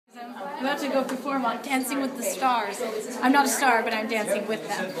I'm about to go perform on Dancing with the Stars. I'm not a star, but I'm dancing with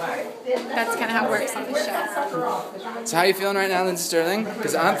them. That's kind of how it works on the show. So how are you feeling right now, Lindsey Stirling?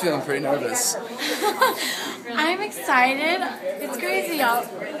 Because I'm feeling pretty nervous. I'm excited. It's crazy, y'all.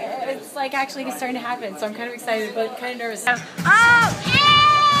 It's like actually starting to happen, so I'm kind of excited, but kind of nervous. Oh, there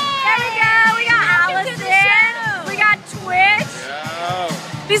we go. We got Allison. We got Twitch.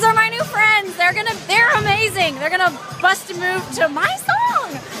 These are my new friends. They're amazing. They're gonna bust a move to my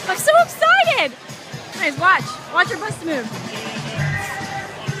song. I'm so excited. Guys, watch her bust a move.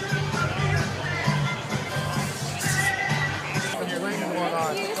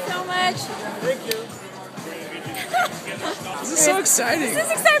 Thank you so much. Thank you. This is so exciting. This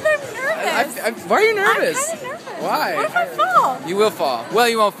is exciting, but I'm nervous. Why are you nervous? I'm kind of nervous. Why? What if I fall? You will fall. Well,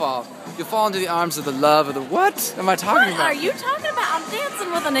 you won't fall. You'll fall into the arms of the love of the... What am I talking about? What are you talking about? I'm dancing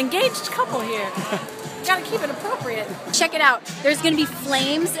with an engaged couple here. You gotta keep it appropriate. Check it out. There's gonna be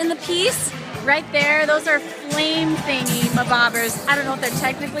flames in the piece. Right there, those are flame thingy mabobbers. I don't know what they're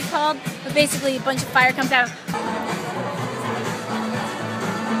technically called, but basically a bunch of fire comes out.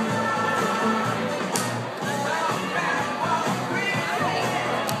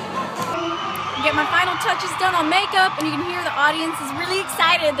 Get my final touches done on makeup, and you can hear the audience is really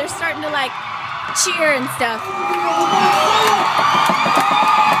excited. They're starting to like cheer and stuff.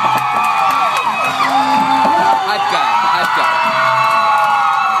 I've got it.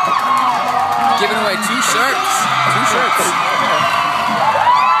 Giving away 2 shirts. 2 shirts.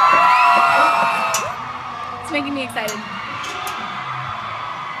 It's making me excited.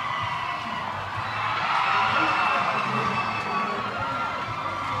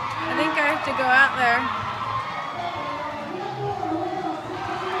 I think I have to go out there.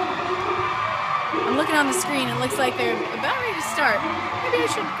 I'm looking on the screen. It looks like they're about ready to start. Maybe I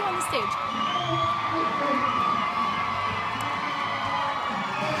should go on the stage.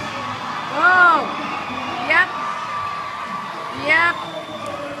 Whoa! Yep.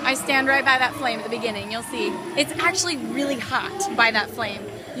 I stand right by that flame at the beginning. You'll see. It's actually really hot by that flame.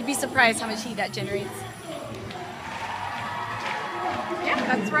 You'd be surprised how much heat that generates. Yeah,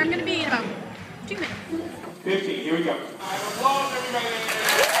 that's where I'm going to be in about 2 minutes. 50, here we go. Applause, everybody.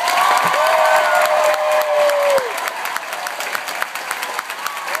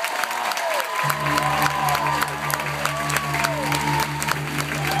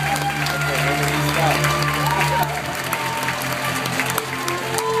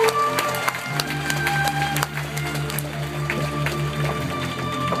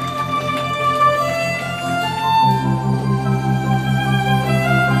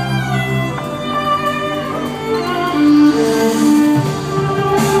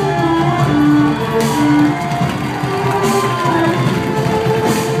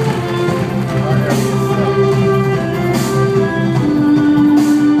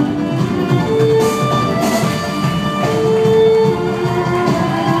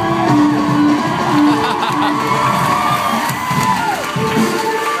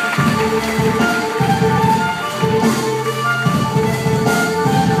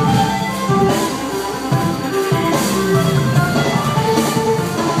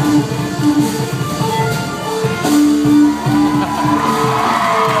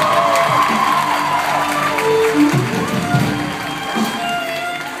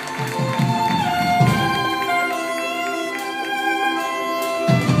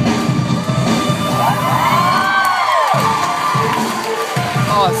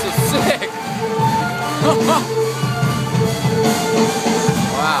 Oh, it's so sick.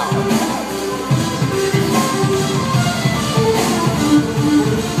 Wow.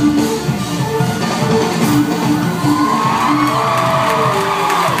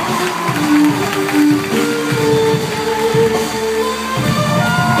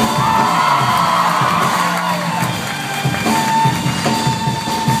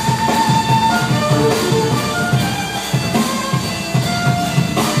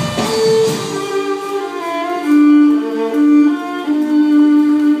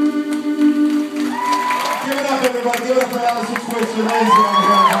 Everybody, ora per Allison questo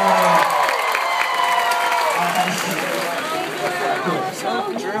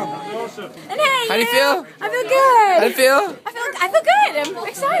And hey, how do you feel? I feel good. How do you feel? I feel good. I'm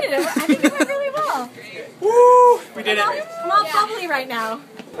excited. I think it went really well. Woo! We did it. I'm all bubbly right now.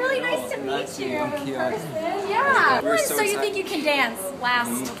 Really nice to meet you in person. Yeah. So you think you can dance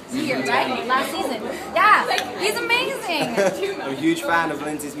last year, right? Last season. Yeah. He's amazing. I'm a huge fan of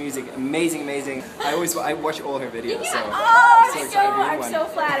Lindsey's music. Amazing, amazing. I watch all her videos. So I'm so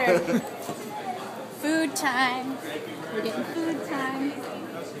flattered. Food time. We're getting food time.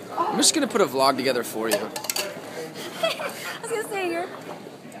 I'm just gonna put a vlog together for you. I was gonna say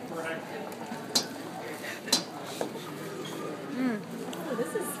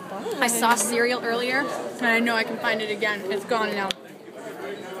I saw cereal earlier, and I know I can find it again. It's gone now.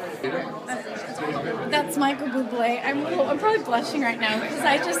 That's Michael Bublé. I'm probably blushing right now because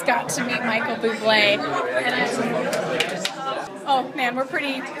I just got to meet Michael Bublé, and oh man, we're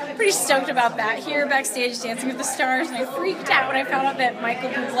pretty stoked about that. Here backstage, Dancing with the Stars, and I freaked out when I found out that Michael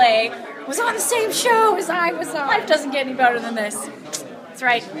Bublé was on the same show as I was on. Life doesn't get any better than this. That's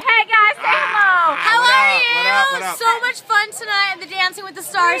right. Hey guys, say hello. How are you? What up? So much fun tonight at the Dancing with the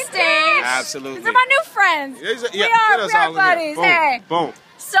Stars stage. Absolutely. These are my new friends. Yeah, we are buddies. Boom, Hey. boom.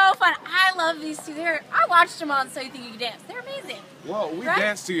 So fun. I love these two. I watched them on So You Think You Can Dance. They're amazing. Well, we Right?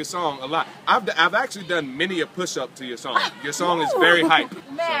 dance to your song a lot. I've actually done many a push-up to your song. Your song is very hype.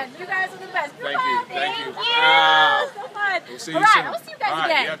 Man, you guys are the best. Thank you. Thank you. Wow. So fun. We'll see All you right, soon. I'll see you guys All right,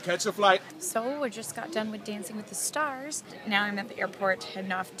 again. yeah, catch a flight. So we just got done with Dancing with the Stars. Now I'm at the airport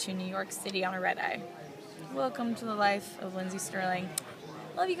heading off to New York City on a red eye. Welcome to the life of Lindsey Stirling.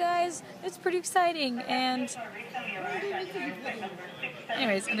 Love you guys. It's pretty exciting, and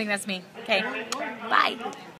anyways, I think that's me. Okay, bye.